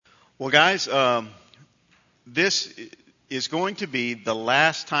Well, guys, this is going to be the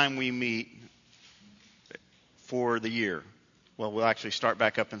last time we meet for the year. Well, we'll actually start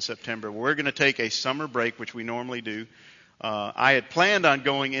back up in September. We're going to take a summer break, which we normally do. I had planned on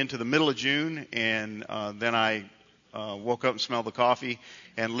going into the middle of June, and then I woke up and smelled the coffee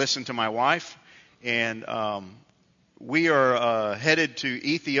and listened to my wife. And we are headed to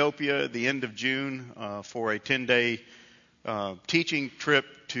Ethiopia at the end of June for a 10-day teaching trip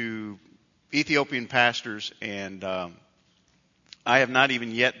to Ethiopian pastors, and I have not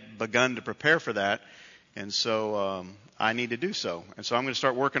even yet begun to prepare for that, and so I need to do so. And so I'm going to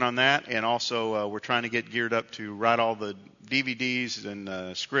start working on that, and also we're trying to get geared up to write all the DVDs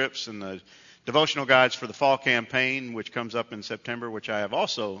and scripts and the devotional guides for the fall campaign, which comes up in September, which I have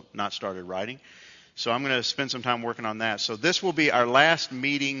also not started writing. So I'm going to spend some time working on that. So this will be our last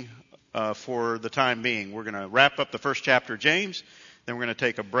meeting for the time being. We're going to wrap up the first chapter of James, then we're going to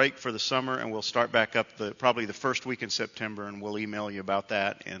take a break for the summer, and we'll start back up probably the first week in September, and we'll email you about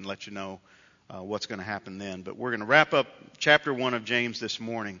that and let you know what's going to happen then. But we're going to wrap up chapter 1 of James this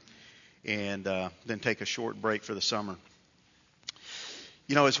morning and then take a short break for the summer.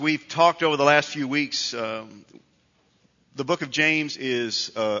 You know, as we've talked over the last few weeks, the book of James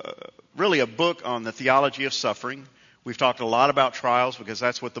is really a book on the theology of suffering. We've talked a lot about trials because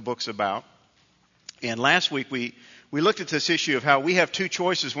that's what the book's about. And last week we looked at this issue of how we have two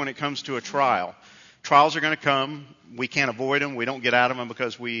choices when it comes to a trial. Trials are going to come. We can't avoid them. We don't get out of them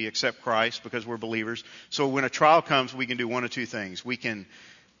because we accept Christ, because we're believers. So when a trial comes, we can do one of two things. We can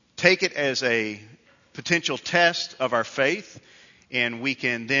take it as a potential test of our faith, and we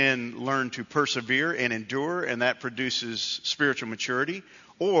can then learn to persevere and endure, and that produces spiritual maturity.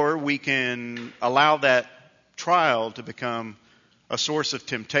 Or we can allow that trial to become a source of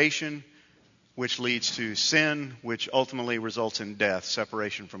temptation, which leads to sin, which ultimately results in death,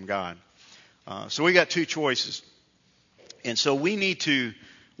 separation from God. So we got two choices. And so we need to,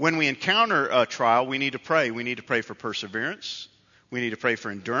 when we encounter a trial, we need to pray. We need to pray for perseverance. We need to pray for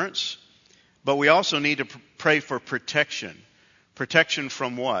endurance. But we also need to pray for protection. Protection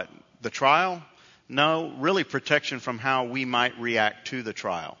from what? The trial? No, really protection from how we might react to the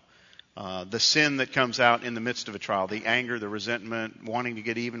trial. The sin that comes out in the midst of a trial, the anger, the resentment, wanting to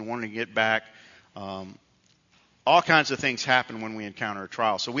get even, wanting to get back. All kinds of things happen when we encounter a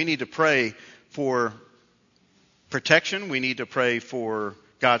trial. So we need to pray for protection. We need to pray for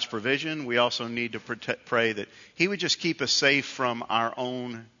God's provision. We also need to pray that He would just keep us safe from our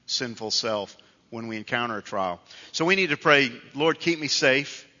own sinful self when we encounter a trial. So we need to pray, Lord, keep me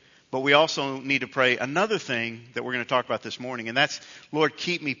safe. But we also need to pray another thing that we're going to talk about this morning, and that's, Lord,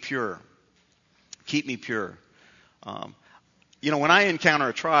 keep me pure. Keep me pure. When I encounter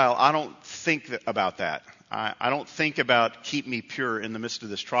a trial, I don't think about that. I don't think about keep me pure in the midst of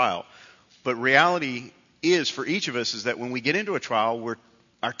this trial. But reality is, for each of us, is that when we get into a trial,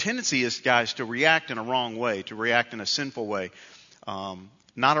 our tendency is, guys, to react in a wrong way, to react in a sinful way,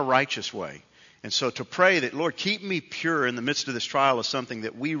 not a righteous way. And so to pray that, Lord, keep me pure in the midst of this trial is something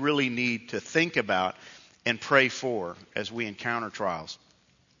that we really need to think about and pray for as we encounter trials.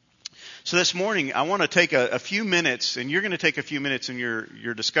 So this morning, I want to take a few minutes, and you're going to take a few minutes in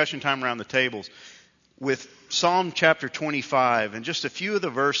your discussion time around the tables with Psalm chapter 25 and just a few of the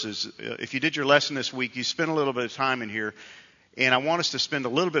verses. If you did your lesson this week, you spent a little bit of time in here, and I want us to spend a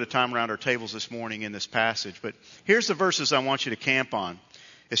little bit of time around our tables this morning in this passage. But here's the verses I want you to camp on.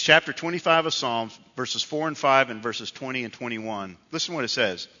 It's chapter 25 of Psalms, verses 4 and 5, and verses 20 and 21. Listen to what it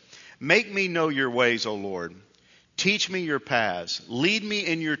says. Make me know your ways, O Lord. Teach me your paths. Lead me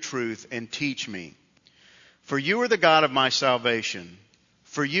in your truth and teach me. For you are the God of my salvation.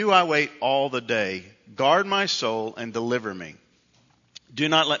 For you I wait all the day. Guard my soul and deliver me. Do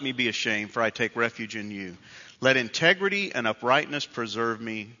not let me be ashamed, for I take refuge in you. Let integrity and uprightness preserve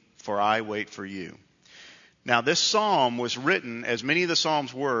me, for I wait for you. Now, this psalm was written, as many of the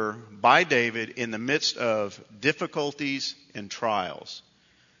psalms were, by David in the midst of difficulties and trials.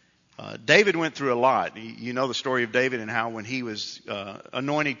 David went through a lot. You know the story of David and how when he was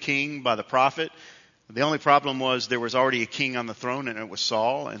anointed king by the prophet, the only problem was there was already a king on the throne, and it was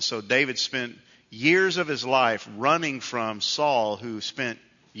Saul. And so David spent years of his life running from Saul, who spent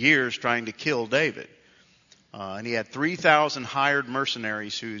years trying to kill David. And he had 3,000 hired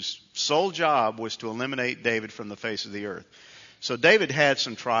mercenaries whose sole job was to eliminate David from the face of the earth. So David had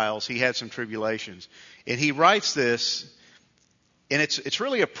some trials. He had some tribulations. And he writes this, and it's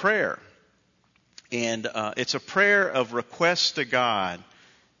really a prayer. And it's a prayer of request to God.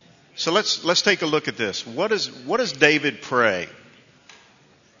 So let's take a look at this. What does David pray?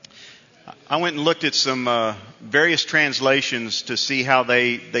 I went and looked at some various translations to see how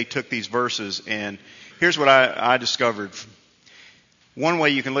they took these verses, and here's what I discovered. One way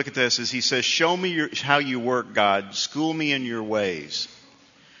you can look at this is he says, show me how you work, God. School me in your ways.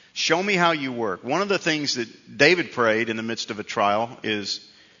 Show me how you work. One of the things that David prayed in the midst of a trial is,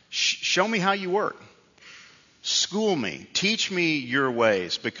 show me how you work. School me. Teach me your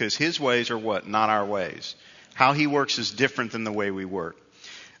ways, because his ways are what? Not our ways. How he works is different than the way we work.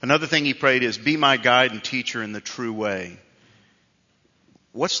 Another thing he prayed is, be my guide and teacher in the true way.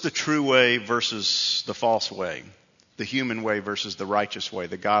 What's the true way versus the false way? The human way versus the righteous way,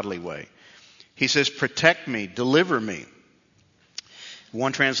 the godly way. He says, protect me, deliver me.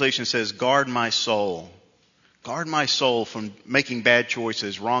 One translation says, guard my soul. Guard my soul from making bad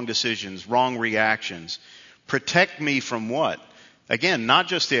choices, wrong decisions, wrong reactions. Protect me from what? Again, not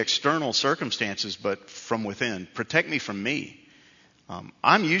just the external circumstances, but from within. Protect me from me.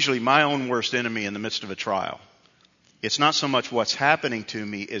 I'm usually my own worst enemy in the midst of a trial. It's not so much what's happening to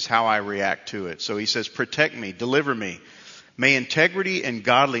me as how I react to it. So he says, protect me, deliver me. May integrity and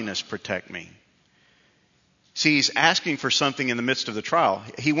godliness protect me. See, he's asking for something in the midst of the trial.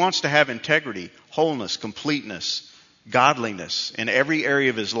 He wants to have integrity, wholeness, completeness, godliness in every area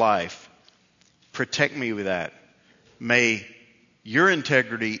of his life. Protect me with that. May your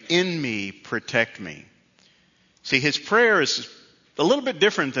integrity in me protect me. See, his prayer is a little bit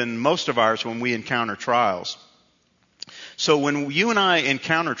different than most of ours when we encounter trials. So when you and I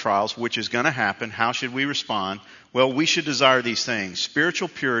encounter trials, which is going to happen, how should we respond? Well, we should desire these things. Spiritual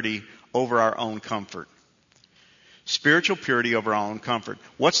purity over our own comfort. Spiritual purity over our own comfort.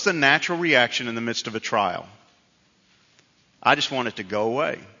 What's the natural reaction in the midst of a trial? I just want it to go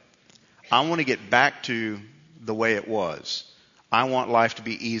away. I want to get back to the way it was. I want life to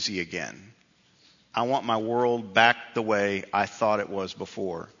be easy again. I want my world back the way I thought it was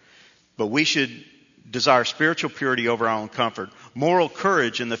before. But we should desire spiritual purity over our own comfort, moral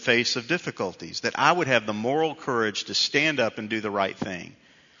courage in the face of difficulties, that I would have the moral courage to stand up and do the right thing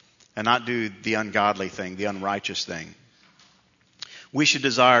and not do the ungodly thing, the unrighteous thing. We should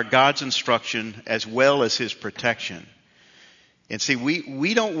desire God's instruction as well as his protection. And see,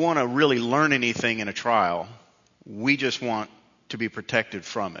 we don't want to really learn anything in a trial. We just want to be protected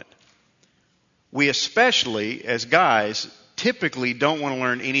from it. We especially, as guys, typically don't want to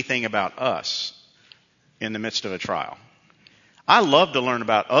learn anything about us in the midst of a trial. I love to learn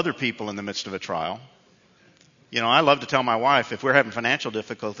about other people in the midst of a trial. You know, I love to tell my wife if we're having financial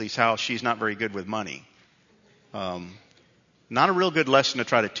difficulties how she's not very good with money. Not a real good lesson to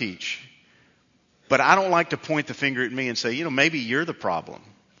try to teach. But I don't like to point the finger at me and say, maybe you're the problem.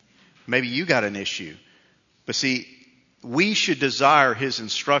 Maybe you got an issue. But see, we should desire his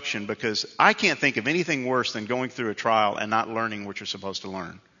instruction, because I can't think of anything worse than going through a trial and not learning what you're supposed to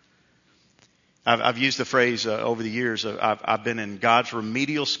learn. I've used the phrase over the years, I've been in God's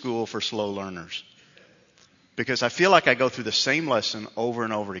remedial school for slow learners. Because I feel like I go through the same lesson over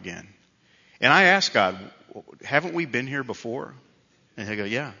and over again. And I ask God, haven't we been here before? And he'll go,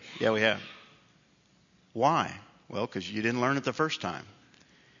 yeah, we have. Why? Well, because you didn't learn it the first time.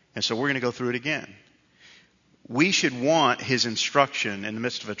 And so we're going to go through it again. We should want his instruction in the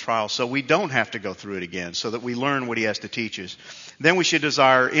midst of a trial so we don't have to go through it again, so that we learn what he has to teach us. Then we should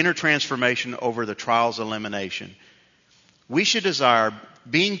desire inner transformation over the trial's elimination. We should desire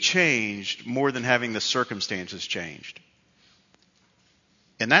being changed more than having the circumstances changed.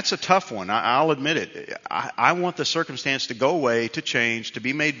 And that's a tough one. I'll admit it. I want the circumstance to go away, to change, to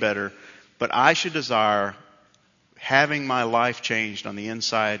be made better, but I should desire having my life changed on the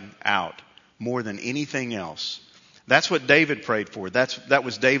inside out more than anything else. That's what David prayed for. That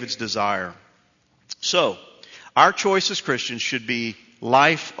was David's desire. So, our choice as Christians should be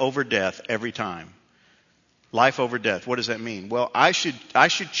life over death every time. Life over death. What does that mean? Well, I should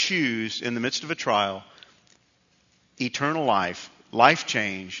choose in the midst of a trial eternal life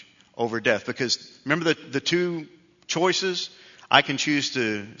change over death. Because remember the two choices? I can choose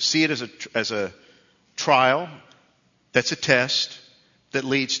to see it as a trial that's a test that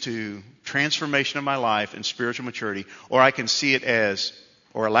leads to transformation of my life and spiritual maturity, or I can see it as,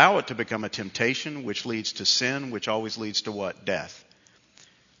 or allow it to become a temptation, which leads to sin, which always leads to what? Death.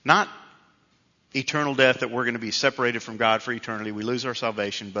 Not eternal death, that we're going to be separated from God for eternity, we lose our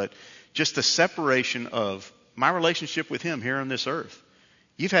salvation, but just the separation of my relationship with him here on this earth.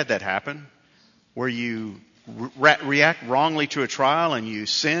 You've had that happen, where you react wrongly to a trial, and you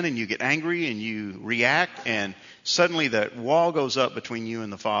sin, and you get angry, and you react, and suddenly that wall goes up between you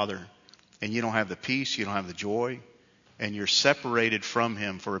and the Father, and you don't have the peace, you don't have the joy, and you're separated from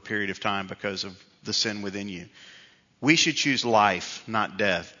him for a period of time because of the sin within you. We should choose life, not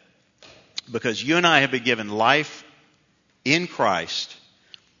death. because you and I have been given life in Christ.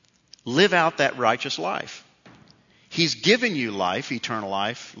 Live out that righteous life. He's given you life, eternal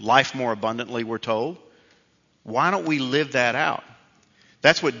life, life more abundantly, we're told. Why don't we live that out?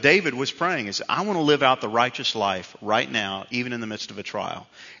 That's what David was praying, is I want to live out the righteous life right now, even in the midst of a trial.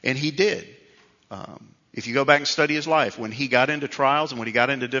 And he did. If you go back and study his life, when he got into trials and when he got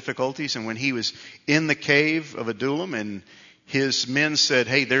into difficulties and when he was in the cave of Adullam and his men said,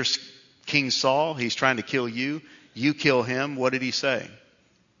 hey, there's King Saul. He's trying to kill you. You kill him. What did he say?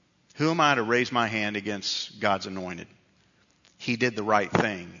 Who am I to raise my hand against God's anointed? He did the right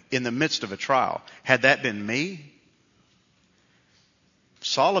thing in the midst of a trial. Had that been me,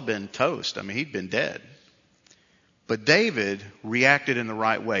 Saul had been toast. I mean, he'd been dead. But David reacted in the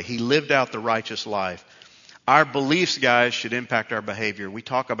right way. He lived out the righteous life. Our beliefs, guys, should impact our behavior. We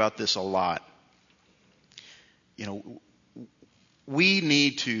talk about this a lot. You know, we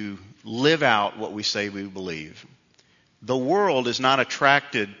need to live out what we say we believe. The world is not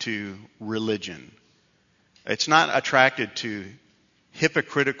attracted to religion. It's not attracted to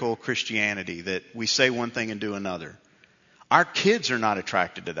hypocritical Christianity that we say one thing and do another. Our kids are not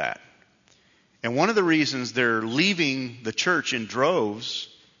attracted to that. And one of the reasons they're leaving the church in droves,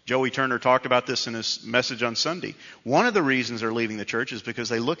 Joey Turner talked about this in his message on Sunday. One of the reasons they're leaving the church is because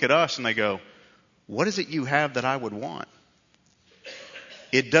they look at us and they go, what is it you have that I would want?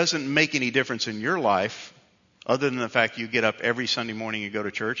 It doesn't make any difference in your life other than the fact you get up every Sunday morning and go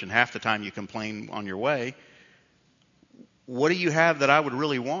to church and half the time you complain on your way. What do you have that I would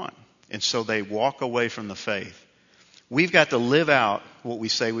really want? And so they walk away from the faith. We've got to live out what we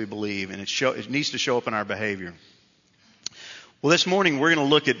say we believe, and it needs to show up in our behavior. Well, this morning we're going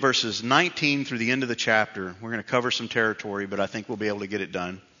to look at verses 19 through the end of the chapter. We're going to cover some territory, but I think we'll be able to get it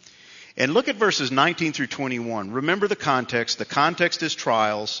done. And look at verses 19 through 21. Remember the context. The context is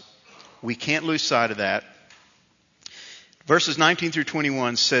trials. We can't lose sight of that. Verses 19 through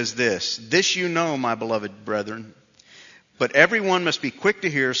 21 says this, "This you know, my beloved brethren, but everyone must be quick to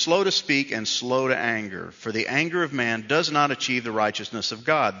hear, slow to speak, and slow to anger. For the anger of man does not achieve the righteousness of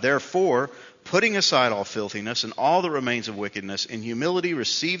God. Therefore, putting aside all filthiness and all that remains of wickedness, in humility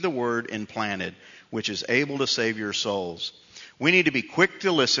receive the word implanted, which is able to save your souls." We need to be quick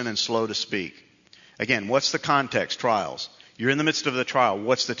to listen and slow to speak. Again, what's the context? Trials. You're in the midst of the trial.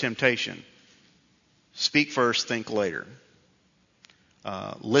 What's the temptation? Speak first, think later.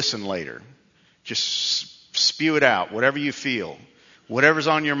 Listen later. Just spew it out, whatever you feel. Whatever's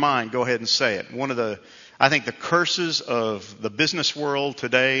on your mind, go ahead and say it. I think the curses of the business world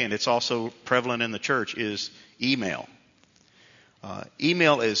today, and it's also prevalent in the church, is email.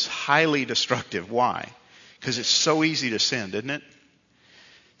 Email is highly destructive. Why? Because it's so easy to send, isn't it?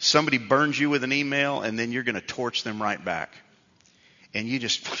 Somebody burns you with an email, and then you're going to torch them right back. And you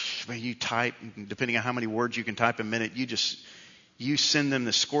type, depending on how many words you can type a minute, you send them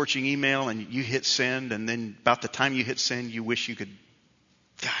the scorching email, and you hit send, and then about the time you hit send, you wish you could,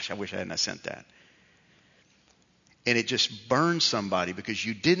 gosh, I wish I hadn't sent that. And it just burns somebody because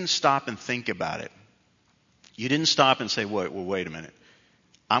you didn't stop and think about it. You didn't stop and say, wait a minute.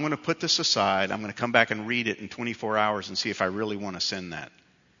 I'm going to put this aside. I'm going to come back and read it in 24 hours and see if I really want to send that.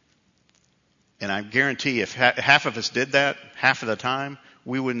 And I guarantee if half of us did that, half of the time,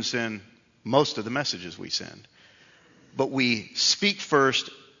 we wouldn't send most of the messages we send. But we speak first,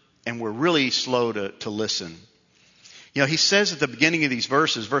 and we're really slow to listen. You know, he says at the beginning of these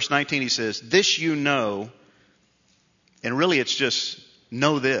verses, verse 19, he says, "This you know," and really it's just,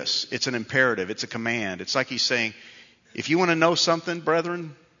 know this. It's an imperative. It's a command. It's like he's saying, if you want to know something,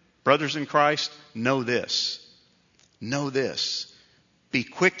 brothers in Christ, know this. Know this. Be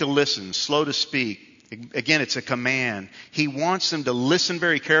quick to listen, slow to speak. Again, it's a command. He wants them to listen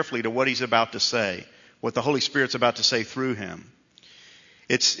very carefully to what he's about to say, what the Holy Spirit's about to say through him.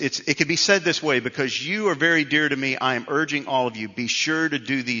 It could be said this way, because you are very dear to me, I am urging all of you, be sure to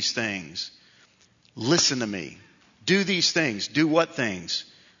do these things. Listen to me. Do these things. Do what things?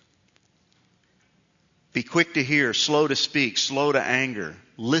 Be quick to hear, slow to speak, slow to anger.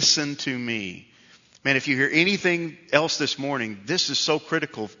 Listen to me. Man, if you hear anything else this morning, this is so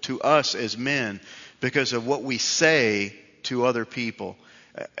critical to us as men because of what we say to other people.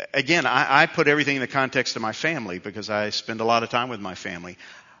 Again, I put everything in the context of my family because I spend a lot of time with my family.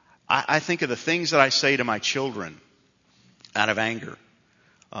 I think of the things that I say to my children out of anger,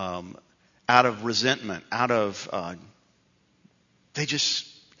 out of resentment, they just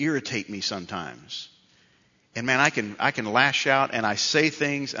irritate me sometimes. And man, I can lash out and I say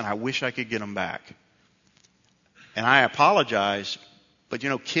things and I wish I could get them back. And I apologize, but you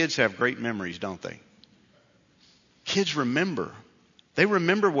know, kids have great memories, don't they? Kids remember. They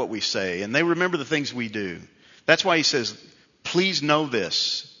remember what we say, and they remember the things we do. That's why he says, please know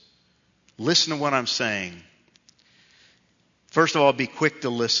this. Listen to what I'm saying. First of all, be quick to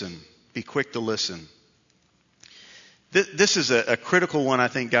listen. Be quick to listen. This is a critical one, I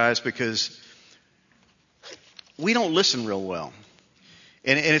think, guys, because we don't listen real well.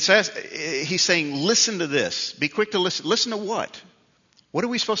 And he's saying, listen to this. Be quick to listen. Listen to what? What are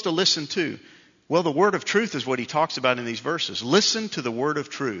we supposed to listen to? Well, the word of truth is what he talks about in these verses. Listen to the word of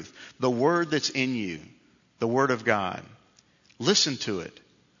truth, the word that's in you, the word of God. Listen to it.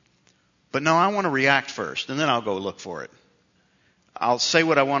 But no, I want to react first, and then I'll go look for it. I'll say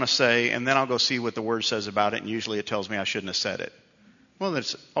what I want to say, and then I'll go see what the word says about it, and usually it tells me I shouldn't have said it. Well,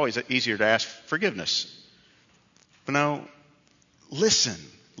 it's always easier to ask forgiveness. But no, listen.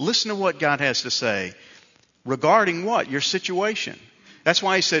 Listen to what God has to say regarding what? Your situation. That's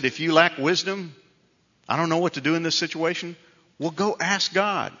why he said, if you lack wisdom, I don't know what to do in this situation. Well, go ask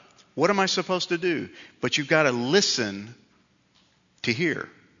God. What am I supposed to do? But you've got to listen to hear.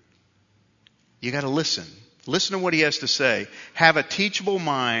 You got to listen. Listen to what he has to say. Have a teachable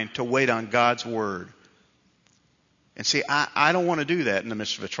mind to wait on God's word. And see, I don't want to do that in the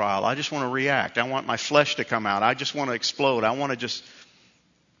midst of a trial. I just want to react. I want my flesh to come out. I just want to explode. I want to just...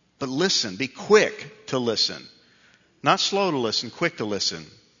 But listen. Be quick to listen. Not slow to listen, quick to listen.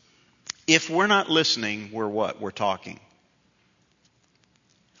 If we're not listening, we're what? We're talking.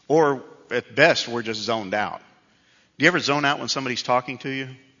 Or at best, we're just zoned out. Do you ever zone out when somebody's talking to you?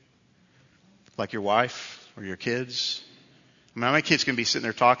 Like your wife or your kids? I mean, my kids can be sitting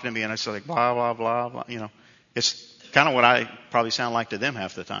there talking to me and I say like, blah, blah, blah, blah. You know, it's kind of what I probably sound like to them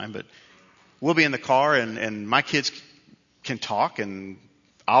half the time. But we'll be in the car and my kids can talk and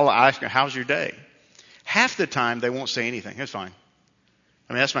I'll ask them, how's your day? Half the time they won't say anything. It's fine.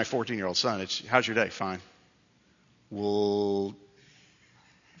 I mean, that's my 14-year-old son. It's, how's your day? Fine. Well,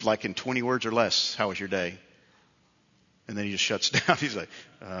 like in 20 words or less, how was your day? And then he just shuts down. He's like,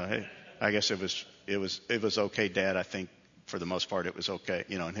 hey, I guess it was okay, Dad. I think for the most part it was okay.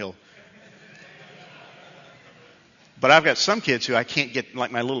 You know, and he'll. But I've got some kids who I can't get,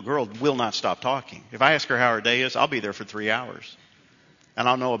 like my little girl will not stop talking. If I ask her how her day is, I'll be there for 3 hours. And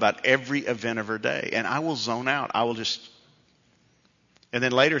I'll know about every event of her day. And I will zone out. I will just... And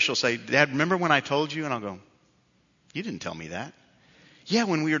then later she'll say, Dad, remember when I told you? And I'll go, you didn't tell me that. Yeah,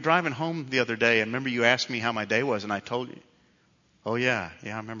 when we were driving home the other day, I remember you asked me how my day was and I told you. Oh yeah,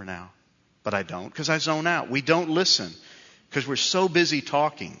 I remember now. But I don't, because I zone out. We don't listen because we're so busy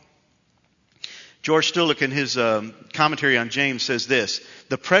talking. George Stulek in his commentary on James says this,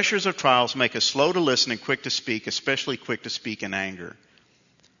 the pressures of trials make us slow to listen and quick to speak, especially quick to speak in anger.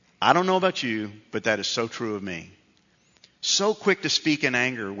 I don't know about you, but that is so true of me. So quick to speak in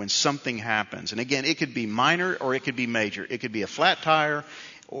anger when something happens. And again, it could be minor or it could be major. It could be a flat tire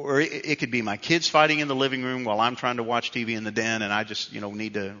or it could be my kids fighting in the living room while I'm trying to watch TV in the den and I just,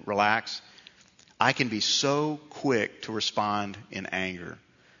 need to relax. I can be so quick to respond in anger.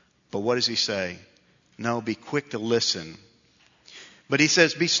 But what does he say? No, be quick to listen. But he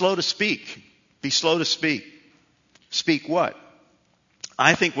says, be slow to speak. Be slow to speak. Speak what?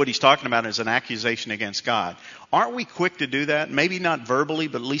 I think what he's talking about is an accusation against God. Aren't we quick to do that? Maybe not verbally,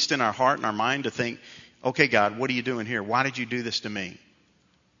 but at least in our heart and our mind to think, okay, God, what are you doing here? Why did you do this to me?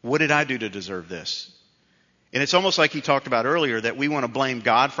 What did I do to deserve this? And it's almost like he talked about earlier that we want to blame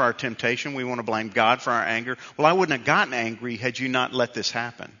God for our temptation. We want to blame God for our anger. Well, I wouldn't have gotten angry had you not let this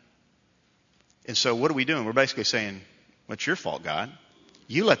happen. And so what are we doing? We're basically saying, well, it's your fault, God.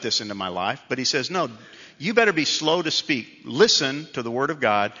 You let this into my life. But he says, no, you better be slow to speak. Listen to the word of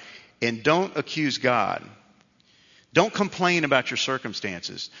God and don't accuse God. Don't complain about your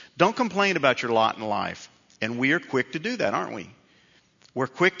circumstances. Don't complain about your lot in life. And we are quick to do that, aren't we? We're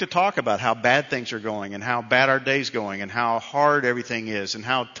quick to talk about how bad things are going and how bad our day's going and how hard everything is and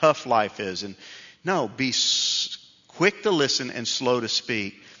how tough life is. And no, be quick to listen and slow to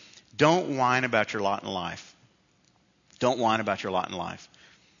speak. Don't whine about your lot in life. Don't whine about your lot in life.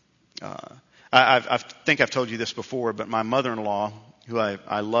 I think I've told you this before, but my mother-in-law, who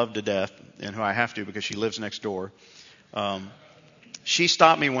I love to death and who I have to because she lives next door, she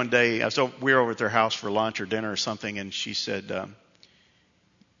stopped me one day. We were over at their house for lunch or dinner or something, and she said,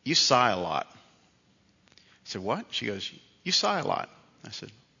 you sigh a lot. I said, what? She goes, you sigh a lot. I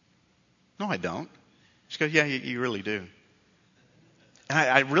said, no, I don't. She goes, yeah, you really do. And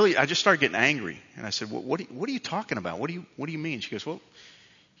I just started getting angry. And I said, well, what are you talking about? What do you mean? She goes, well,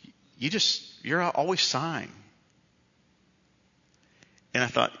 you're always sighing. And I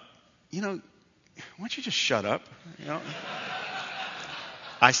thought, why don't you just shut up?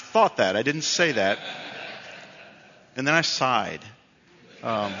 I thought that. I didn't say that. And then I sighed.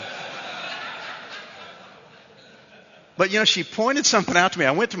 Um, but, she pointed something out to me.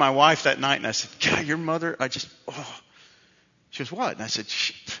 I went to my wife that night and I said, God, your mother, She goes, what? And I said,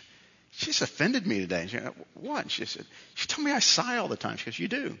 she's offended me today. And she goes, what? And she said, she told me I sigh all the time. She goes, you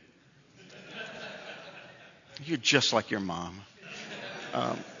do. You're just like your mom.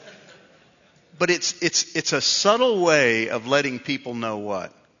 But it's a subtle way of letting people know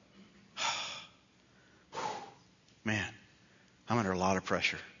what? Man, I'm under a lot of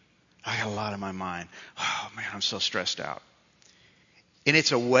pressure. I got a lot on my mind. Oh, man, I'm so stressed out. And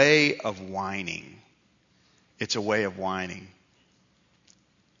it's a way of whining. It's a way of whining.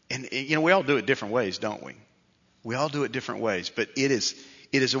 And, we all do it different ways, don't we? We all do it different ways. But it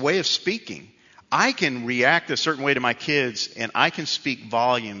is a way of speaking. I can react a certain way to my kids, and I can speak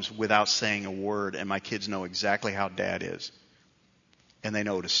volumes without saying a word, and my kids know exactly how Dad is. And they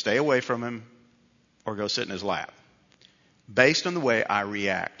know to stay away from him or go sit in his lap, based on the way I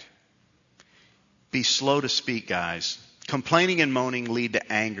react. Be slow to speak, guys. Complaining and moaning lead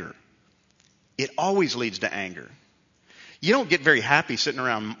to anger. It always leads to anger. You don't get very happy sitting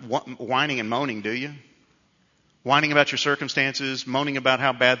around whining and moaning, do you? Whining about your circumstances, moaning about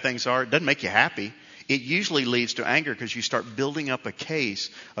how bad things are. It doesn't make you happy. It usually leads to anger because you start building up a case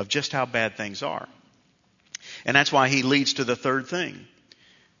of just how bad things are. And that's why he leads to the third thing.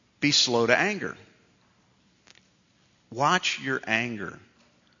 Be slow to anger. Watch your anger.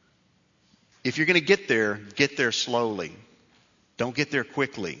 If you're going to get there slowly. Don't get there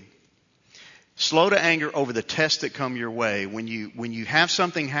quickly. Slow to anger over the tests that come your way. When you have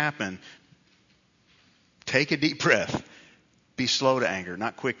something happen, take a deep breath. Be slow to anger,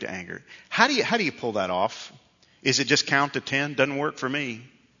 not quick to anger. How do you pull that off? Is it just count to 10? Doesn't work for me.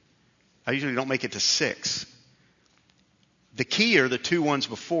 I usually don't make it to 6. The key are the two ones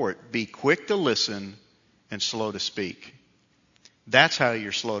before it. Be quick to listen and slow to speak. That's how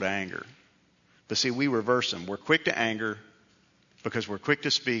you're slow to anger. But see, we reverse them. We're quick to anger because we're quick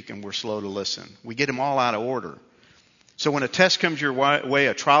to speak and we're slow to listen. We get them all out of order. So when a test comes your way,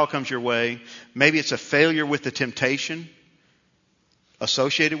 a trial comes your way, maybe it's a failure with the temptation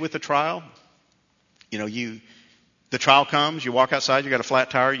associated with the trial. The trial comes, you walk outside, you got a flat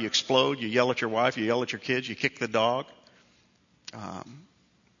tire, you explode, you yell at your wife, you yell at your kids, you kick the dog.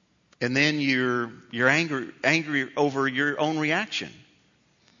 And then you're angry over your own reaction.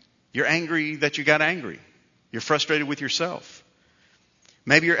 You're angry that you got angry. You're frustrated with yourself.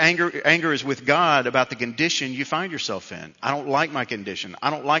 Maybe your anger is with God about the condition you find yourself in. I don't like my condition.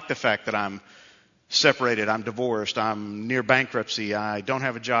 I don't like the fact that I'm separated, I'm divorced, I'm near bankruptcy, I don't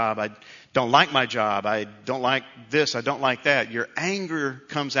have a job, I don't like my job, I don't like this, I don't like that. Your anger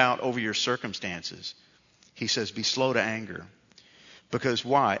comes out over your circumstances. He says, be slow to anger. Because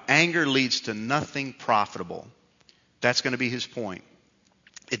why? Anger leads to nothing profitable. That's going to be his point.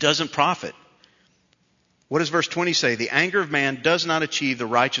 It doesn't profit. What does verse 20 say? The anger of man does not achieve the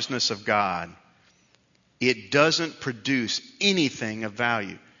righteousness of God. It doesn't produce anything of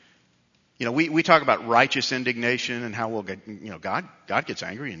value. We talk about righteous indignation and how God gets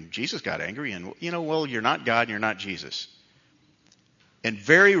angry and Jesus got angry and you're not God and you're not Jesus. And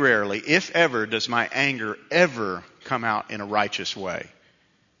very rarely, if ever, does my anger ever come out in a righteous way.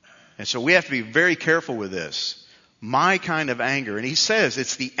 And so we have to be very careful with this. My kind of anger, and he says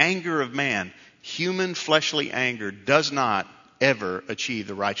it's the anger of man. Human fleshly anger does not ever achieve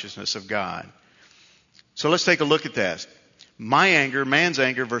the righteousness of God. So let's take a look at that. My anger, man's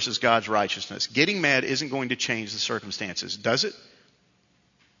anger versus God's righteousness. Getting mad isn't going to change the circumstances, does it?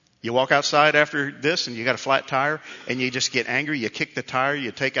 You walk outside after this and you got a flat tire and you just get angry, you kick the tire,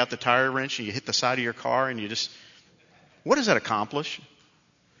 you take out the tire wrench and you hit the side of your car and what does that accomplish?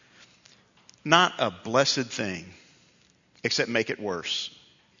 Not a blessed thing, except make it worse.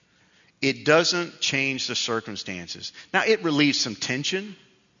 It doesn't change the circumstances. Now, it relieves some tension,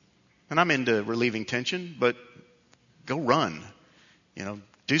 and I'm into relieving tension, but go run.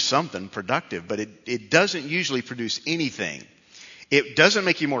 Do something productive, but it doesn't usually produce anything. It doesn't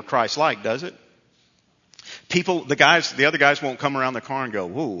make you more Christ-like, does it? The other guys won't come around the car and go,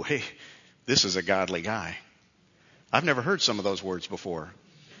 whoa, hey, this is a godly guy. I've never heard some of those words before.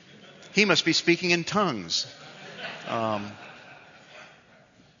 He must be speaking in tongues.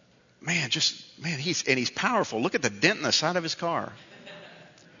 He's powerful. Look at the dent in the side of his car.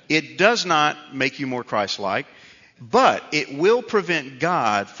 It does not make you more Christ-like, but it will prevent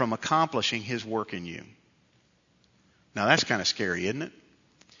God from accomplishing his work in you. Now that's kind of scary, isn't it?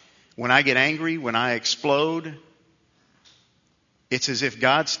 When I get angry, when I explode, it's as if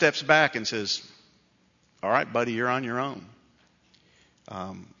God steps back and says, all right, buddy, you're on your own.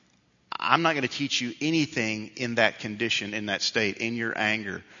 I'm not going to teach you anything in that condition, in that state, in your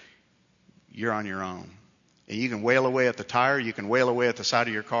anger. You're on your own. And you can wail away at the tire. You can wail away at the side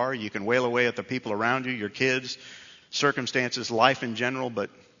of your car. You can wail away at the people around you, your kids, circumstances, life in general, but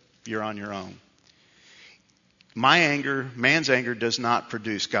you're on your own. My anger, man's anger, does not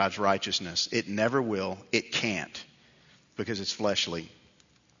produce God's righteousness. It never will. It can't, because it's fleshly.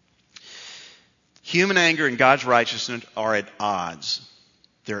 Human anger and God's righteousness are at odds.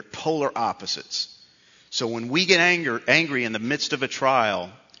 They're at polar opposites. So when we get angry in the midst of a trial,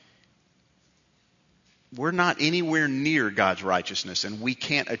 we're not anywhere near God's righteousness, and we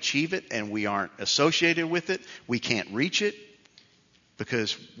can't achieve it, and we aren't associated with it. We can't reach it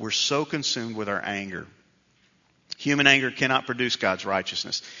because we're so consumed with our anger. Human anger cannot produce God's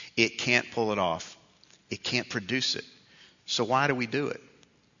righteousness. It can't pull it off. It can't produce it. So why do we do it?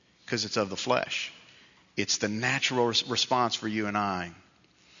 Because it's of the flesh. It's the natural response for you and I.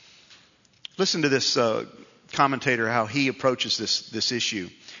 Listen to this commentator, how he approaches this issue.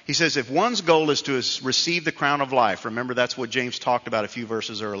 He says, if one's goal is to receive the crown of life, remember that's what James talked about a few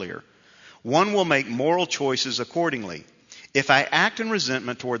verses earlier, one will make moral choices accordingly. If I act in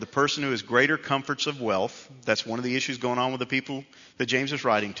resentment toward the person who has greater comforts of wealth, that's one of the issues going on with the people that James is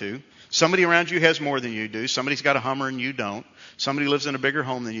writing to. Somebody around you has more than you do. Somebody's got a Hummer and you don't. Somebody lives in a bigger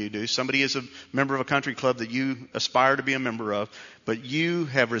home than you do. Somebody is a member of a country club that you aspire to be a member of, but you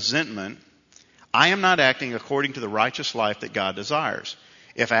have resentment. I am not acting according to the righteous life that God desires.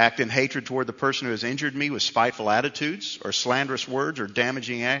 If I act in hatred toward the person who has injured me with spiteful attitudes or slanderous words or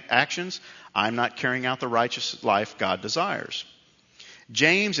damaging actions, I'm not carrying out the righteous life God desires.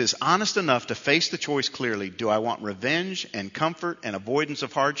 James is honest enough to face the choice clearly. Do I want revenge and comfort and avoidance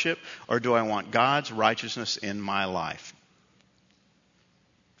of hardship, or do I want God's righteousness in my life?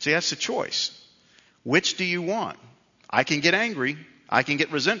 See, that's the choice. Which do you want? I can get angry. I can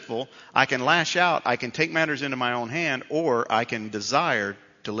get resentful. I can lash out. I can take matters into my own hand, or I can desire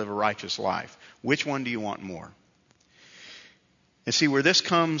to live a righteous life. Which one do you want more? And see, where this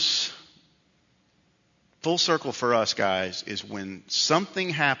comes full circle for us, guys, is when something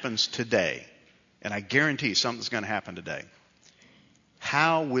happens today, and I guarantee something's going to happen today.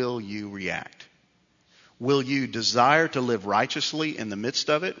 How will you react? Will you desire to live righteously in the midst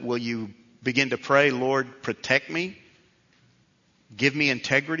of it? Will you begin to pray, Lord, protect me? Give me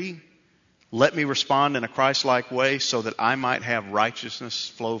integrity. Let me respond in a Christ-like way so that I might have righteousness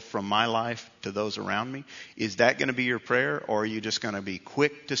flow from my life to those around me. Is that going to be your prayer, or are you just going to be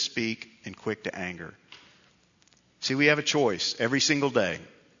quick to speak and quick to anger? See, we have a choice every single day.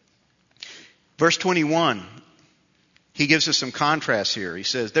 Verse 21, he gives us some contrast here. He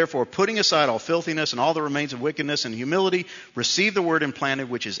says, therefore, putting aside all filthiness and all the remains of wickedness and humility, receive the word implanted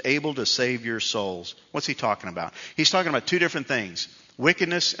which is able to save your souls. What's he talking about? He's talking about two different things.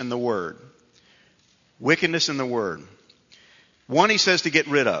 Wickedness and the word. Wickedness and the word. One, he says to get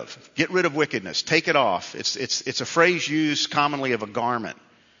rid of. Get rid of wickedness. Take it off. It's a phrase used commonly of a garment.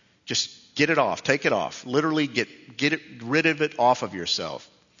 Just get it off. Take it off. Literally get rid of it off of yourself.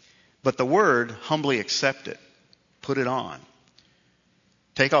 But the word, humbly accept it. Put it on.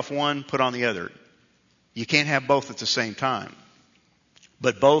 Take off one, put on the other. You can't have both at the same time.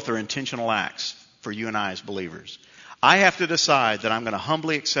 But both are intentional acts for you and I as believers. I have to decide that I'm going to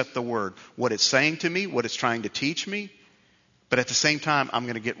humbly accept the word, what it's saying to me, what it's trying to teach me. But at the same time, I'm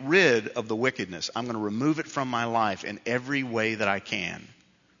going to get rid of the wickedness. I'm going to remove it from my life in every way that I can.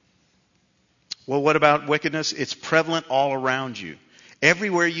 Well, what about wickedness? It's prevalent all around you.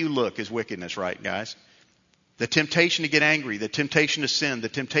 Everywhere you look is wickedness, right, guys? The temptation to get angry, the temptation to sin, the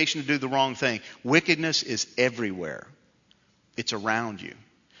temptation to do the wrong thing. Wickedness is everywhere. It's around you.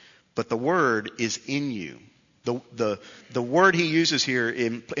 But the word is in you. The word he uses here,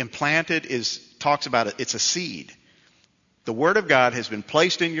 implanted, talks about it. It's a seed. The word of God has been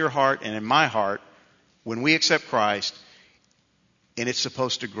placed in your heart and in my heart when we accept Christ, and it's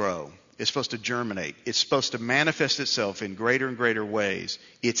supposed to grow. It's supposed to germinate. It's supposed to manifest itself in greater and greater ways.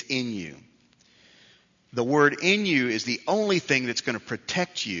 It's in you. The word in you is the only thing that's going to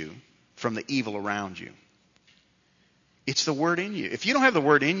protect you from the evil around you. It's the word in you. If you don't have the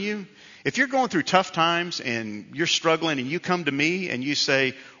word in you, if you're going through tough times and you're struggling and you come to me and you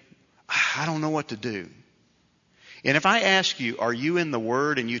say, I don't know what to do. And if I ask you, are you in the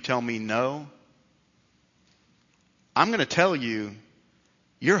word, and you tell me no, I'm going to tell you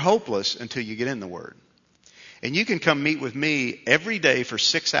you're hopeless until you get in the word. And you can come meet with me every day for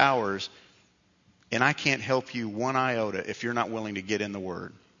 6 hours, and I can't help you one iota if you're not willing to get in the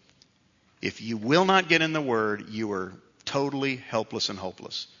word. If you will not get in the word, you are totally helpless and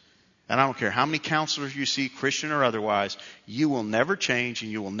hopeless. And I don't care how many counselors you see, Christian or otherwise, you will never change and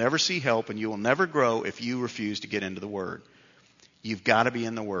you will never see help and you will never grow if you refuse to get into the Word. You've got to be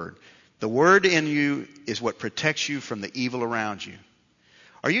in the Word. The Word in you is what protects you from the evil around you.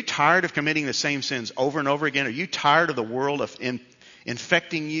 Are you tired of committing the same sins over and over again? Are you tired of the world of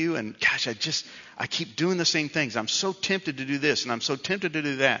infecting you? And gosh, I keep doing the same things. I'm so tempted to do this and I'm so tempted to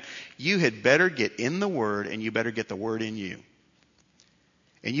do that. You had better get in the Word and you better get the Word in you.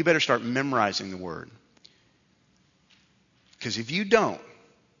 And you better start memorizing the Word. Because if you don't,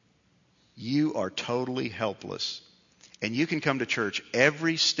 you are totally helpless. And you can come to church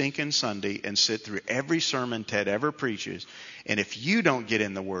every stinking Sunday and sit through every sermon Ted ever preaches. And if you don't get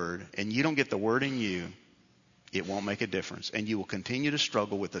in the Word and you don't get the Word in you, it won't make a difference. And you will continue to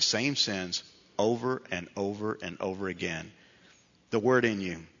struggle with the same sins over and over and over again. The Word in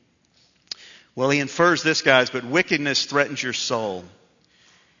you. Well, he infers this, guys, but wickedness threatens your soul.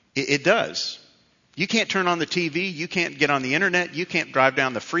 It does. You can't turn on the TV. You can't get on the internet. You can't drive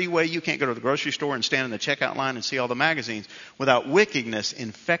down the freeway. You can't go to the grocery store and stand in the checkout line and see all the magazines without wickedness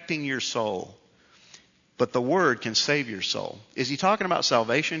infecting your soul. But the Word can save your soul. Is he talking about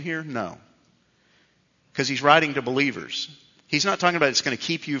salvation here? No. Because he's writing to believers. He's not talking about it's going to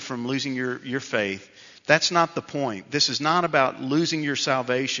keep you from losing your faith. That's not the point. This is not about losing your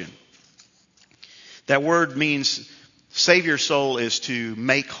salvation. That word means save your soul is to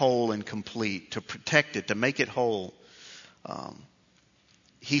make whole and complete, to protect it, to make it whole.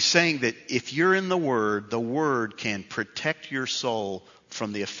 He's saying that if you're in the Word can protect your soul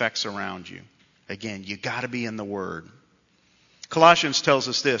from the effects around you. Again, you got to be in the Word. Colossians tells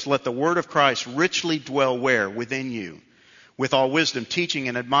us this, let the Word of Christ richly dwell where? Within you. With all wisdom, teaching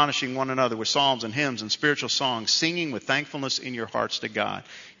and admonishing one another with psalms and hymns and spiritual songs, singing with thankfulness in your hearts to God.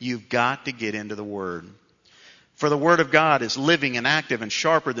 You've got to get into the Word. For the Word of God is living and active and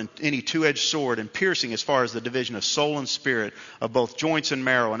sharper than any two-edged sword and piercing as far as the division of soul and spirit, of both joints and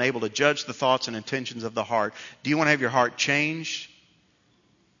marrow, and able to judge the thoughts and intentions of the heart. Do you want to have your heart changed?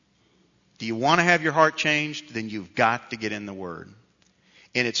 Do you want to have your heart changed? Then you've got to get in the Word.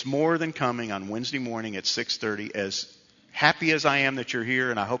 And it's more than coming on Wednesday morning at 6:30. As happy as I am that you're here,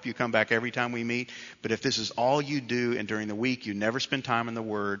 and I hope you come back every time we meet, but if this is all you do and during the week you never spend time in the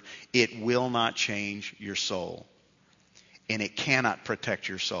Word, it will not change your soul. And it cannot protect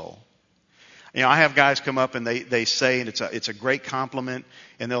your soul. You know, I have guys come up and they say, and it's a great compliment,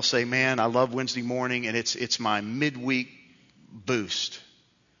 and they'll say, man, I love Wednesday morning, and it's my midweek boost.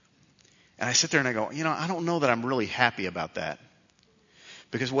 And I sit there and I go, you know, I don't know that I'm really happy about that.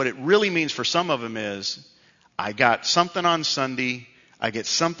 Because what it really means for some of them is, I got something on Sunday, I get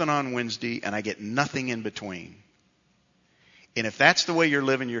something on Wednesday, and I get nothing in between. And if that's the way you're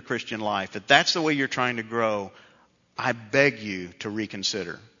living your Christian life, if that's the way you're trying to grow, I beg you to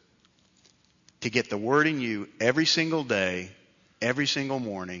reconsider. To get the Word in you every single day, every single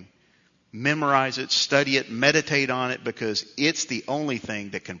morning. Memorize it, study it, meditate on it, because it's the only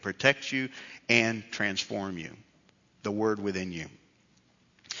thing that can protect you and transform you. The Word within you.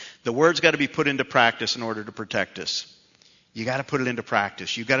 The Word's got to be put into practice in order to protect us. You got to put it into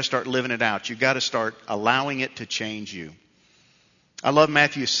practice. You got to start living it out. You got to start allowing it to change you. I love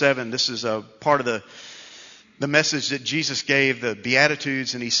Matthew 7. This is a part of the message that Jesus gave, the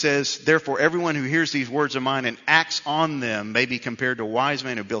Beatitudes, and he says, therefore everyone who hears these words of mine and acts on them may be compared to a wise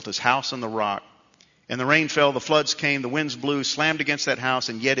man who built his house on the rock. And the rain fell, the floods came, the winds blew, slammed against that house,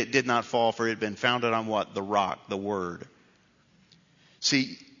 and yet it did not fall, for it had been founded on what? The rock, the Word.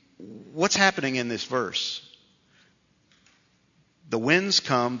 See, what's happening in this verse? The winds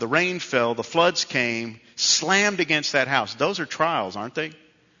come, the rain fell, the floods came, slammed against that house. Those are trials, aren't they?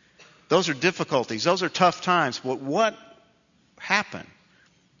 Those are difficulties. Those are tough times. But what happened?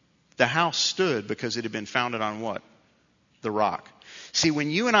 The house stood because it had been founded on what? The rock. See,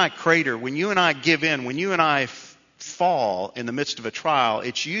 when you and I crater, when you and I give in, when you and I fall in the midst of a trial,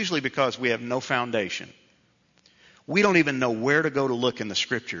 it's usually because we have no foundation. We don't even know where to go to look in the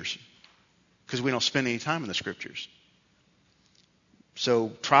Scriptures because we don't spend any time in the Scriptures.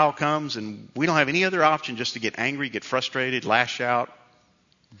 So trial comes and we don't have any other option just to get angry, get frustrated, lash out,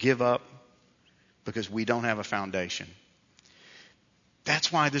 give up, because we don't have a foundation.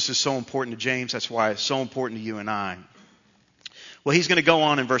 That's why this is so important to James. That's why it's so important to you and I. Well, he's going to go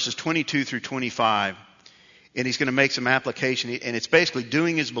on in verses 22 through 25, and he's going to make some application, and it's basically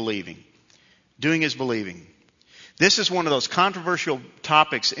doing is believing. Doing is believing. This is one of those controversial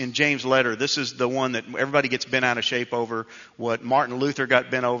topics in James' letter. This is the one that everybody gets bent out of shape over, what Martin Luther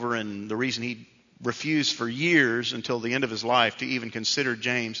got bent over, and the reason he refused for years until the end of his life to even consider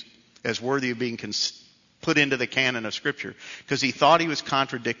James as worthy of being put into the canon of Scripture because he thought he was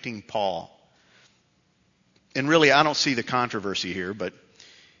contradicting Paul. And really, I don't see the controversy here, but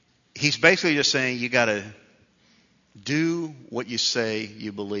he's basically just saying you got to do what you say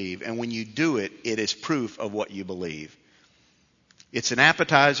you believe. And when you do it, it is proof of what you believe. It's an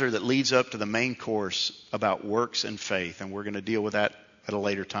appetizer that leads up to the main course about works and faith, and we're going to deal with that at a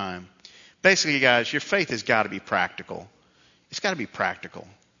later time. Basically, guys, your faith has got to be practical. It's got to be practical.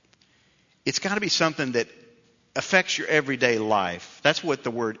 It's got to be something that affects your everyday life. That's what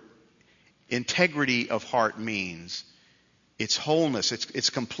the word integrity of heart means. It's wholeness. It's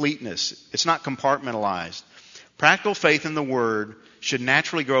completeness. It's not compartmentalized. Practical faith in the Word should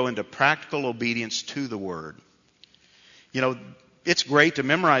naturally grow into practical obedience to the Word. You know, it's great to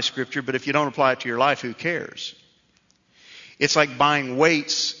memorize Scripture, but if you don't apply it to your life, who cares? It's like buying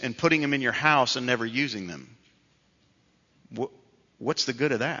weights and putting them in your house and never using them. What's the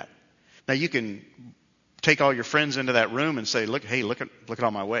good of that? Now, you can take all your friends into that room and say, look at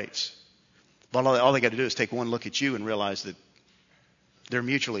all my weights. But all they got to do is take one look at you and realize that they're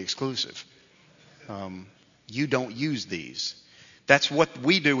mutually exclusive. You don't use these. That's what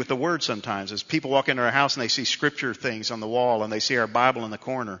we do with the Word sometimes, is people walk into our house and they see Scripture things on the wall and they see our Bible in the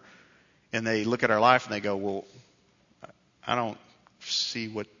corner and they look at our life and they go, well, I don't see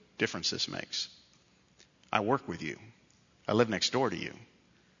what difference this makes. I work with you. I live next door to you.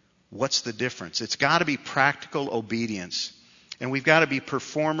 What's the difference? It's got to be practical obedience. And we've got to be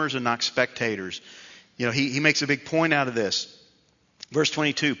performers and not spectators. You know, he makes a big point out of this. Verse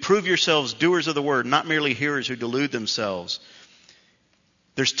 22, prove yourselves doers of the word, not merely hearers who delude themselves.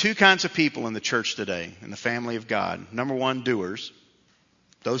 There's two kinds of people in the church today, in the family of God. Number one, doers,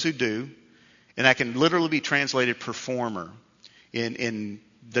 those who do. And that can literally be translated performer. In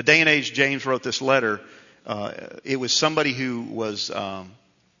the day and age James wrote this letter, it was somebody who was a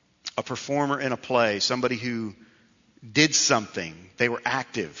performer in a play, somebody who did something. They were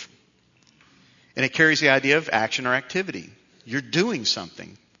active. And it carries the idea of action or activity. You're doing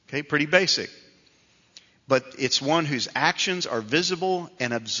something. Okay, pretty basic. But it's one whose actions are visible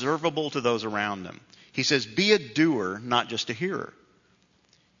and observable to those around them. He says, be a doer, not just a hearer.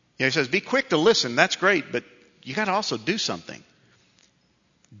 You know, he says, be quick to listen. That's great, but you got to also do something.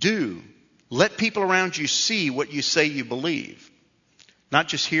 Do. Let people around you see what you say you believe. Not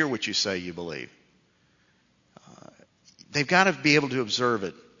just hear what you say you believe. They've got to be able to observe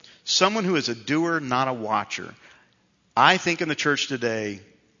it. Someone who is a doer, not a watcher. I think in the church today,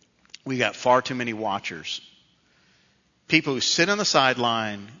 we got far too many watchers. People who sit on the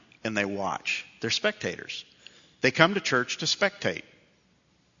sideline and they watch. They're spectators. They come to church to spectate.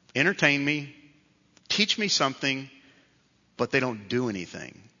 Entertain me, teach me something, but they don't do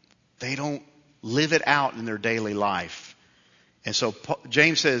anything. They don't live it out in their daily life. And so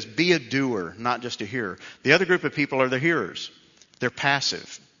James says, be a doer, not just a hearer. The other group of people are the hearers. They're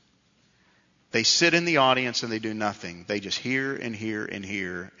passive. They sit in the audience and they do nothing. They just hear and hear and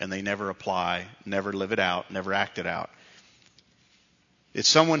hear, and they never apply, never live it out, never act it out. It's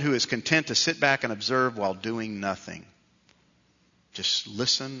someone who is content to sit back and observe while doing nothing. Just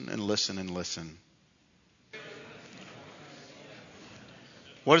listen and listen and listen.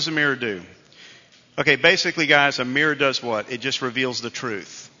 What does a mirror do? Okay, basically, guys, a mirror does what? It just reveals the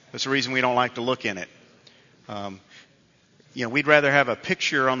truth. That's the reason we don't like to look in it. We'd rather have a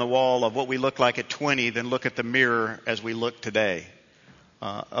picture on the wall of what we look like at 20 than look at the mirror as we look today.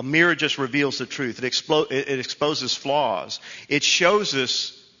 A mirror just reveals the truth. It exposes flaws. It shows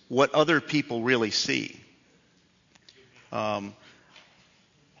us what other people really see.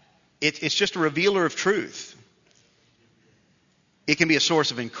 It's just a revealer of truth. It can be a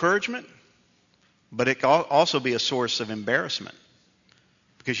source of encouragement, but it can also be a source of embarrassment.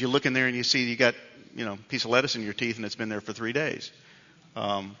 Because you look in there and you see you got, a piece of lettuce in your teeth and it's been there for 3 days.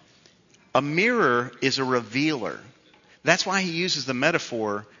 A mirror is a revealer. That's why he uses the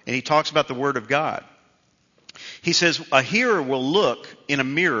metaphor and he talks about the Word of God. He says a hearer will look in a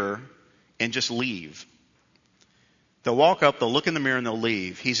mirror and just leave. They'll walk up, they'll look in the mirror, and they'll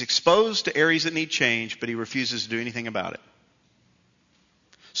leave. He's exposed to areas that need change, but he refuses to do anything about it.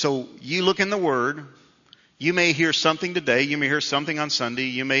 So you look in the Word. You may hear something today. You may hear something on Sunday.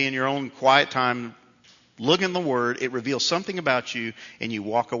 You may, in your own quiet time, look in the Word. It reveals something about you, and you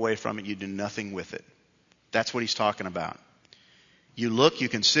walk away from it. You do nothing with it. That's what he's talking about. You look, you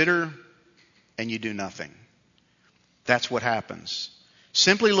consider, and you do nothing. That's what happens.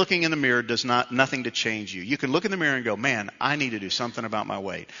 Simply looking in the mirror does nothing to change you. You can look in the mirror and go, man, I need to do something about my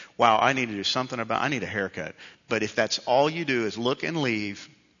weight. Wow, I need a haircut. But if that's all you do is look and leave,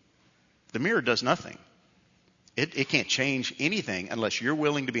 the mirror does nothing. It can't change anything unless you're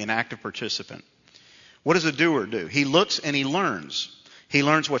willing to be an active participant. What does a doer do? He looks and he learns. He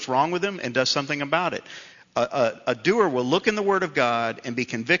learns what's wrong with him and does something about it. A doer will look in the Word of God and be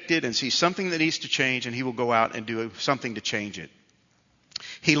convicted and see something that needs to change, and he will go out and do something to change it.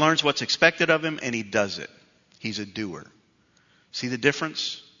 He learns what's expected of him and he does it. He's a doer. See the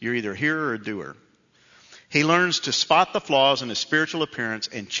difference? You're either a hearer or a doer. He learns to spot the flaws in his spiritual appearance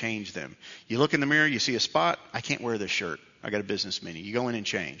and change them. You look in the mirror, you see a spot. I can't wear this shirt. I got a business meeting. You go in and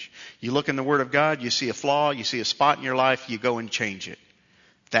change. You look in the Word of God, you see a flaw, you see a spot in your life, you go and change it.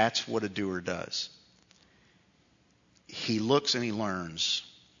 That's what a doer does. He looks and he learns.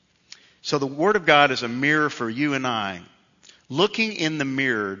 So the Word of God is a mirror for you and I. Looking in the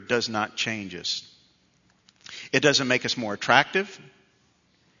mirror does not change us. It doesn't make us more attractive.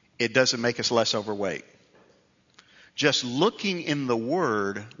 It doesn't make us less overweight. Just looking in the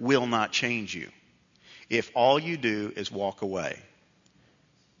Word will not change you if all you do is walk away.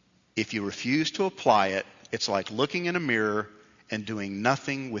 If you refuse to apply it, it's like looking in a mirror and doing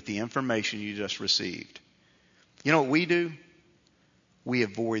nothing with the information you just received. You know what we do? We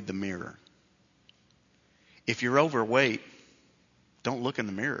avoid the mirror. If you're overweight, don't look in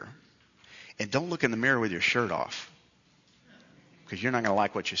the mirror. And don't look in the mirror with your shirt off, because you're not going to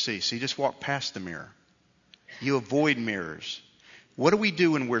like what you see. So you just walk past the mirror. You avoid mirrors. What do we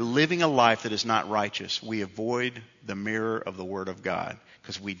do when we're living a life that is not righteous? We avoid the mirror of the Word of God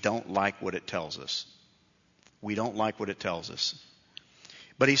because we don't like what it tells us. We don't like what it tells us.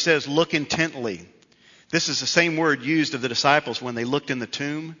 But he says, look intently. This is the same word used of the disciples when they looked in the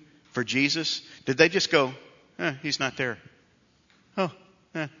tomb for Jesus. Did they just go, he's not there? Oh,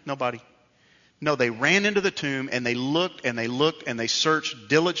 nobody. No, they ran into the tomb and they looked and they looked and they searched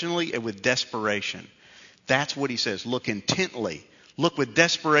diligently and with desperation. That's what he says. Look intently. Look with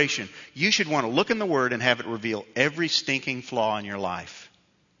desperation. You should want to look in the Word and have it reveal every stinking flaw in your life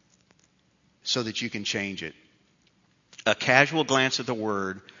so that you can change it. A casual glance at the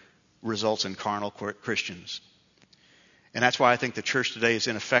Word results in carnal Christians. And that's why I think the church today is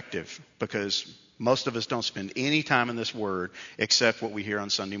ineffective, because most of us don't spend any time in this Word except what we hear on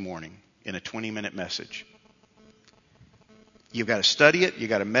Sunday morning in a 20-minute message. You've got to study it. You've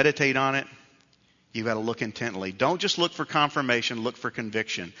got to meditate on it. You've got to look intently. Don't just look for confirmation, look for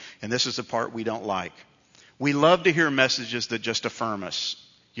conviction. And this is the part we don't like. We love to hear messages that just affirm us.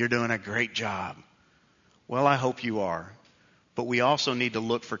 You're doing a great job. Well, I hope you are. But we also need to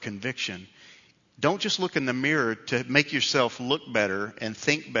look for conviction. Don't just look in the mirror to make yourself look better and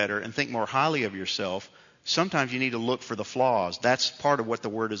think more highly of yourself. Sometimes you need to look for the flaws. That's part of what the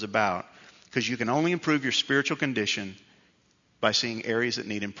Word is about. Because you can only improve your spiritual condition by seeing areas that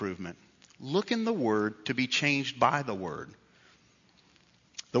need improvement. Look in the Word to be changed by the Word.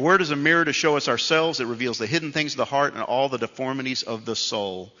 The Word is a mirror to show us ourselves. It reveals the hidden things of the heart and all the deformities of the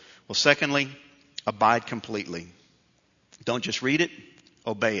soul. Well, secondly, abide completely. Don't just read it,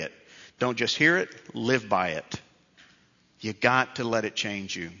 obey it. Don't just hear it, live by it. You got to let it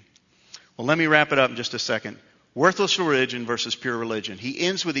change you. Well, let me wrap it up in just a second. Worthless religion versus pure religion. He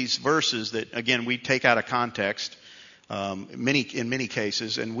ends with these verses that, again, we take out of context in many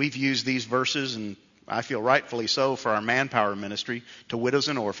cases. And we've used these verses, and I feel rightfully so, for our Manpower ministry to widows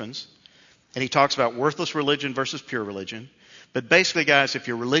and orphans. And he talks about worthless religion versus pure religion. But basically, guys, if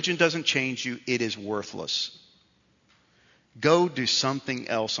your religion doesn't change you, it is worthless. Go do something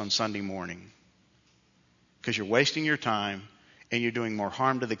else on Sunday morning, because you're wasting your time and you're doing more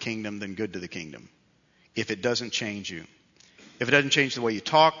harm to the kingdom than good to the kingdom if it doesn't change you. If it doesn't change the way you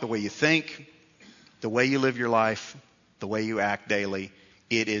talk, the way you think, the way you live your life, the way you act daily,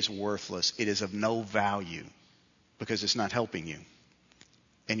 it is worthless. It is of no value because it's not helping you.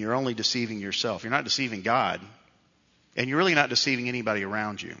 And you're only deceiving yourself. You're not deceiving God. And you're really not deceiving anybody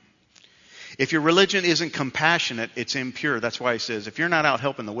around you. If your religion isn't compassionate, it's impure. That's why he says, if you're not out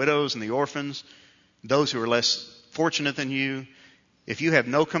helping the widows and the orphans, those who are less fortunate than you, if you have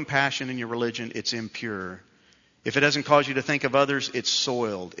no compassion in your religion, it's impure. If it doesn't cause you to think of others, it's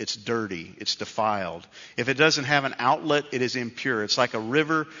soiled, it's dirty, it's defiled. If it doesn't have an outlet, it is impure. It's like a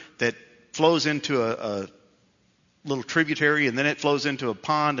river that flows into a little tributary, and then it flows into a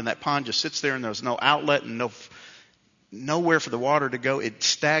pond, and that pond just sits there, and there's no outlet and nowhere for the water to go. It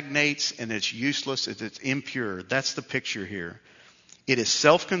stagnates and it's useless. It's impure. That's the picture here. It is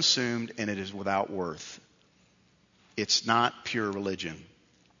self-consumed and it is without worth. It's not pure religion.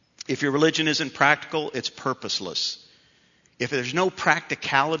 If your religion isn't practical, it's purposeless. If there's no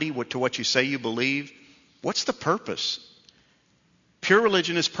practicality to what you say you believe, what's the purpose? Pure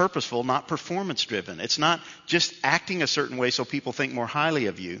religion is purposeful, not performance-driven. It's not just acting a certain way so people think more highly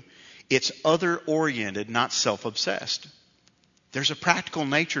of you. It's other-oriented, not self-obsessed. There's a practical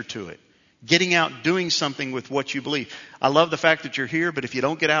nature to it. Getting out, doing something with what you believe. I love the fact that you're here, but if you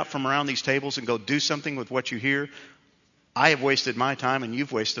don't get out from around these tables and go do something with what you hear, I have wasted my time and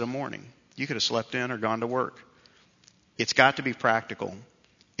you've wasted a morning. You could have slept in or gone to work. It's got to be practical.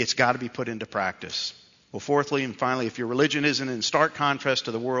 It's got to be put into practice. Well, fourthly and finally, if your religion isn't in stark contrast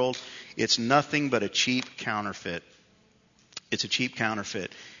to the world, it's nothing but a cheap counterfeit. It's a cheap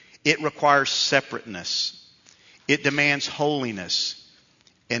counterfeit. It requires separateness. It demands holiness.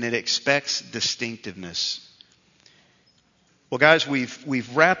 And it expects distinctiveness. Well, guys, we've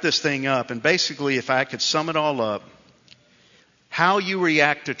wrapped this thing up. And basically, if I could sum it all up, how you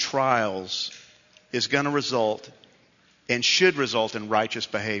react to trials is going to result and should result in righteous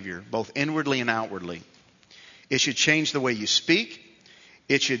behavior, both inwardly and outwardly. It should change the way you speak.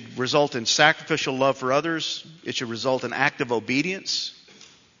 It should result in sacrificial love for others. It should result in active obedience.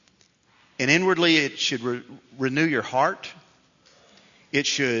 And inwardly, it should renew your heart. It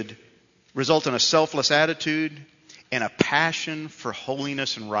should result in a selfless attitude and a passion for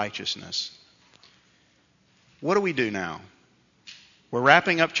holiness and righteousness. What do we do now? We're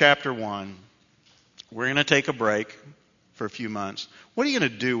wrapping up chapter 1. We're going to take a break for a few months. What are you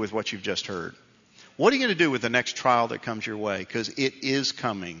going to do with what you've just heard? What are you going to do with the next trial that comes your way? Because it is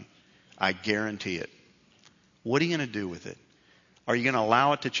coming. I guarantee it. What are you going to do with it? Are you going to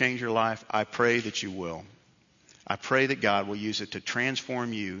allow it to change your life? I pray that you will. I pray that God will use it to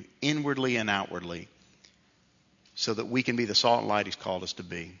transform you inwardly and outwardly so that we can be the salt and light He's called us to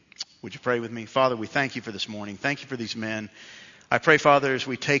be. Would you pray with me? Father, we thank you for this morning. Thank you for these men. I pray, Father, as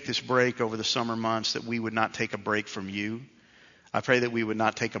we take this break over the summer months, that we would not take a break from you. I pray that we would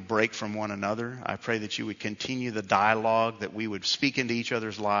not take a break from one another. I pray that you would continue the dialogue, that we would speak into each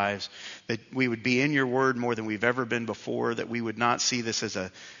other's lives, that we would be in your word more than we've ever been before, that we would not see this as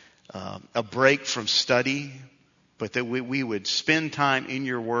a break from study, but that we would spend time in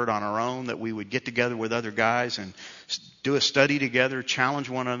your word on our own, that we would get together with other guys and do a study together, challenge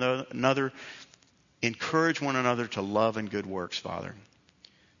one another, encourage one another to love and good works, Father,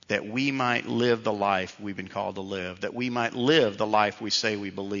 that we might live the life we've been called to live, that we might live the life we say we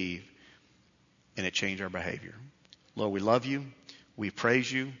believe, and it change our behavior. Lord, we love you, we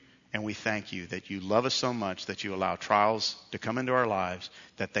praise you, and we thank you that you love us so much that you allow trials to come into our lives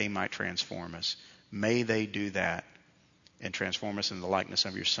that they might transform us. May they do that and transform us in the likeness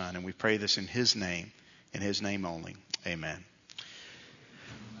of your Son. And we pray this in His name, in His name only. Amen.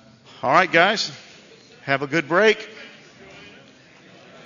 All right, guys. Have a good break.